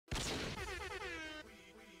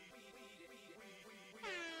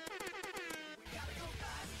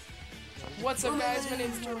What's up, guys? My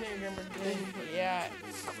name's Terminator Number 3. Yeah,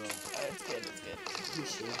 it's good, it's good.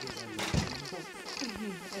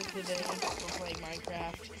 And today, we're playing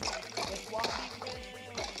Minecraft with Wobby.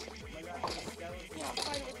 Yeah,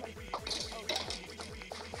 fight with my...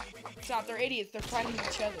 Stop, they're idiots. They're fighting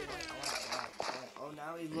each other. Oh,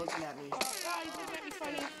 now he's looking at me. Oh, God, he's looking at me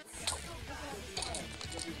funny.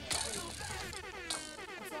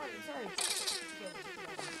 I'm sorry.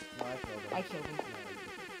 No, I killed him.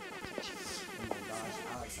 Oh my gosh,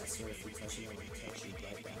 Alex, I swear if you touch me, I'm gonna touch you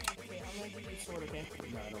right back. Okay, I'm gonna give you a sword, okay?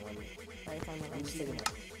 No, I don't want it. Alright, fine. I'm just taking it.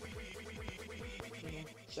 Yeah.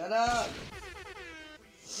 Shut up!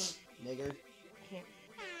 Nigger. Can't.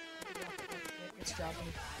 It's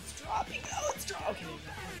dropping. It's dropping! Oh, it's dropping! Okay,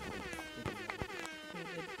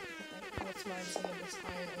 good. Let's mine some of this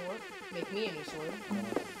iron ore. Make me a new sword.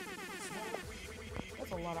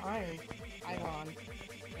 That's a lot of iron. Iron.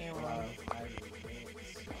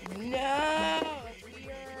 No! That's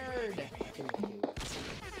weird!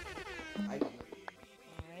 Alright,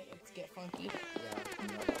 let's get funky. Yeah, I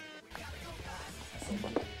know. I said get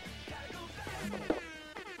funky.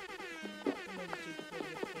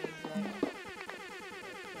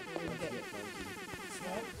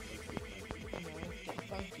 What? No, get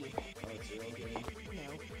funky. Oh, it's a real game? No.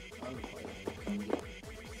 I'm playing.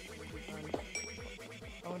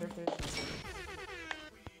 I wonder if there's...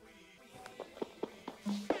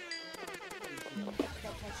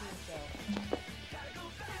 Stop touching yourself.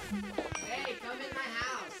 Hey, come in my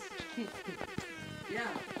house.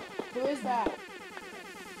 Yeah. Who is that?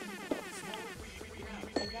 Yeah.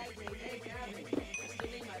 Hey, Gavin. Just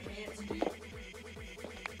give me my pants, dude.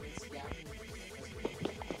 It's Gavin.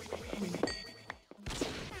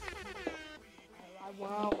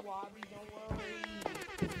 Wow, Wobby, don't worry.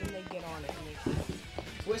 Then they get on it and they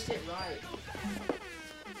Twist it right.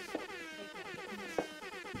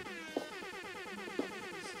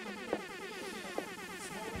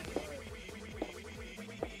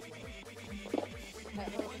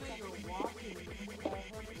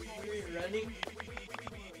 You're running?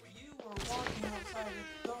 You were walking outside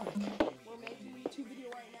the dark. We're making a YouTube video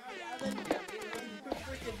right now, Gavin. Yeah, we're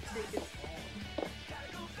freaking taking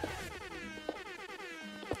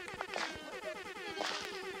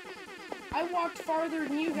I walked farther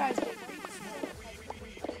than you guys did.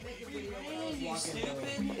 We ran, you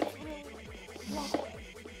stupid. Walk away.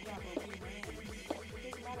 Yeah, but we ran.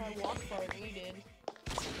 Doesn't matter, I walked farther than you did.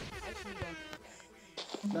 Actually, don't.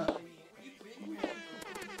 No. You've been here.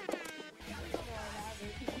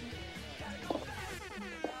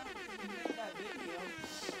 That video.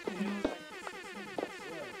 And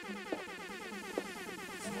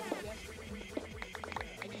it was like,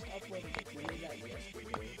 I just uploaded it. We made that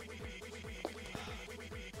yesterday.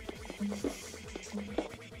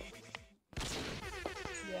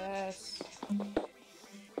 Yes.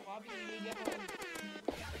 Wobby, you need to get home.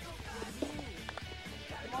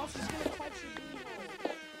 The mouse is gonna touch you.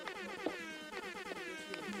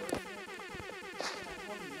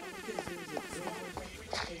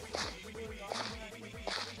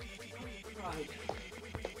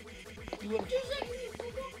 You would Anthony.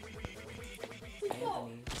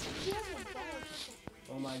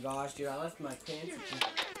 Oh my gosh, dude, I left my pants.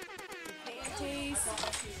 taste.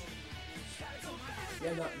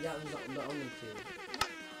 Yeah, no, yeah, it was the only two.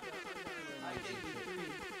 I gave you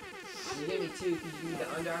 3. You gave me 2 because you gave me the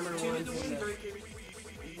Under Armour 2 ones of the and windbreakers.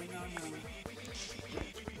 And then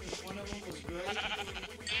one of them was gray.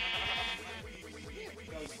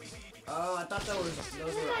 Oh, I thought those were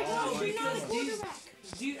all No, one. because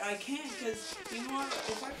dude, I can't, because you know what?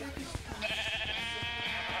 If I break this,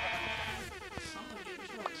 I'm gonna get in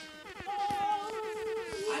trouble.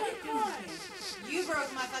 I didn't do anything. You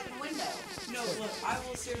broke my fucking window. No, look, I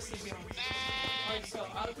will seriously be honest. Alright, so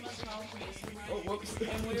I was messing around with Mason, right? Oh, whoops.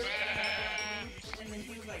 And we were, and then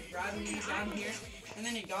he was like grabbing me down here, and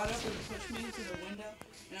then he got up and pushed me into the window,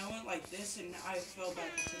 and I went like this, and I fell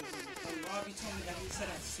back into the window. And Robbie told me that he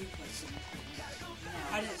said I suplexed him.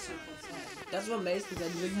 I didn't suplex him. That's what Mason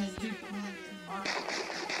said. You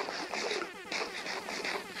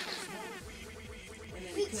And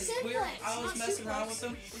then because I was messing around with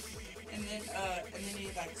him, and then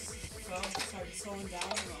he like fell and started slowing down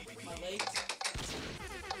on my legs.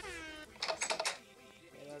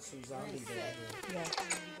 Yeah, that's some zombies over here. Yeah.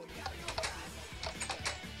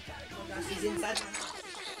 Oh gosh, he's inside my house.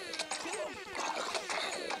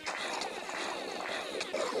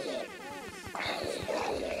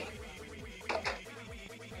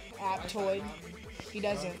 Aptoid. He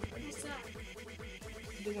doesn't. What's that?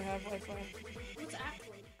 He doesn't have Wi-Fi. What's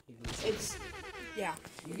Apple? It's Yeah.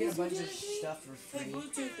 You get a bunch of stuff for Hey, free.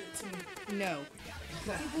 Bluetooth it to me. No.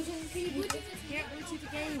 Can you Bluetooth it? Can't Bluetooth the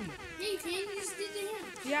game. Yeah, you can. You just did to him.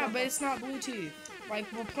 Yeah, but it's not Bluetooth. Like,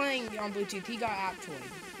 we're playing on Bluetooth. He got ep.2.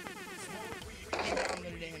 He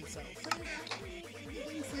downloaded it himself.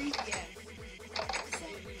 Free? Yes.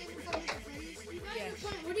 Yes.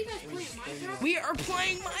 What are you guys playing? Minecraft? We are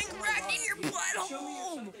playing Minecraft in your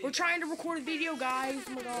butthole! We're trying to record a video, guys.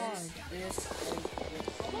 Oh my god. This.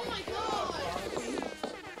 Oh my god!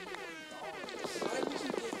 Why would you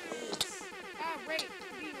get this? Ah, rape.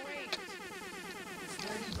 Being raped. It's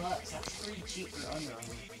 $30. That's pretty cheap for Under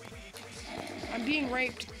Armour. I'm being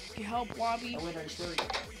raped. Can you help, Wobby? Oh wait, are you still? Yes.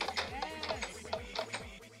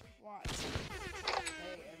 Watch.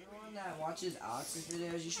 Hey, everyone that watches Alex's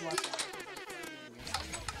videos, you should watch.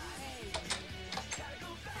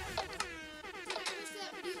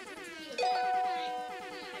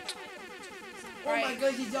 Oh my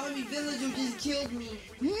god, the zombie villager just killed me.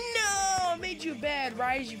 No! I made you bad.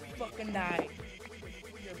 Rise, you fucking die.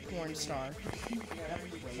 You're a porn star.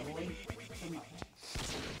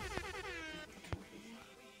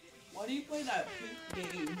 Why do you play that poop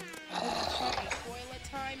game? Fucking toilet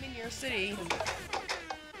time in your city. More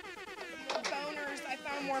boners. I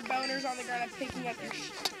found more boners on the ground. I'm picking up your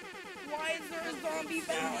shit. Why is there a zombie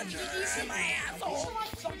villager in my asshole?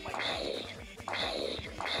 Oh my god.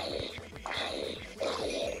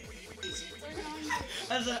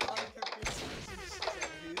 As an on-purpose.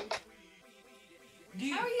 Do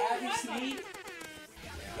you How are you add on a Wi-Fi? sneak?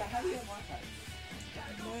 Yeah, how do you have Wi-Fi?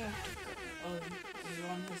 Oh, is it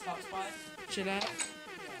on his hotspot? Should I?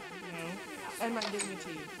 No. I'm not giving it to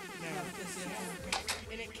you. Yeah, No. because you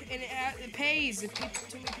know. It pays. If too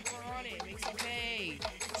many people are on it, it makes it pay.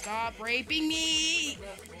 Stop raping me.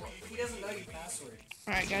 He doesn't know your password.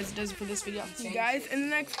 Alright, guys, it does it for this video. I'll see you guys in the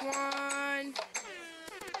next one.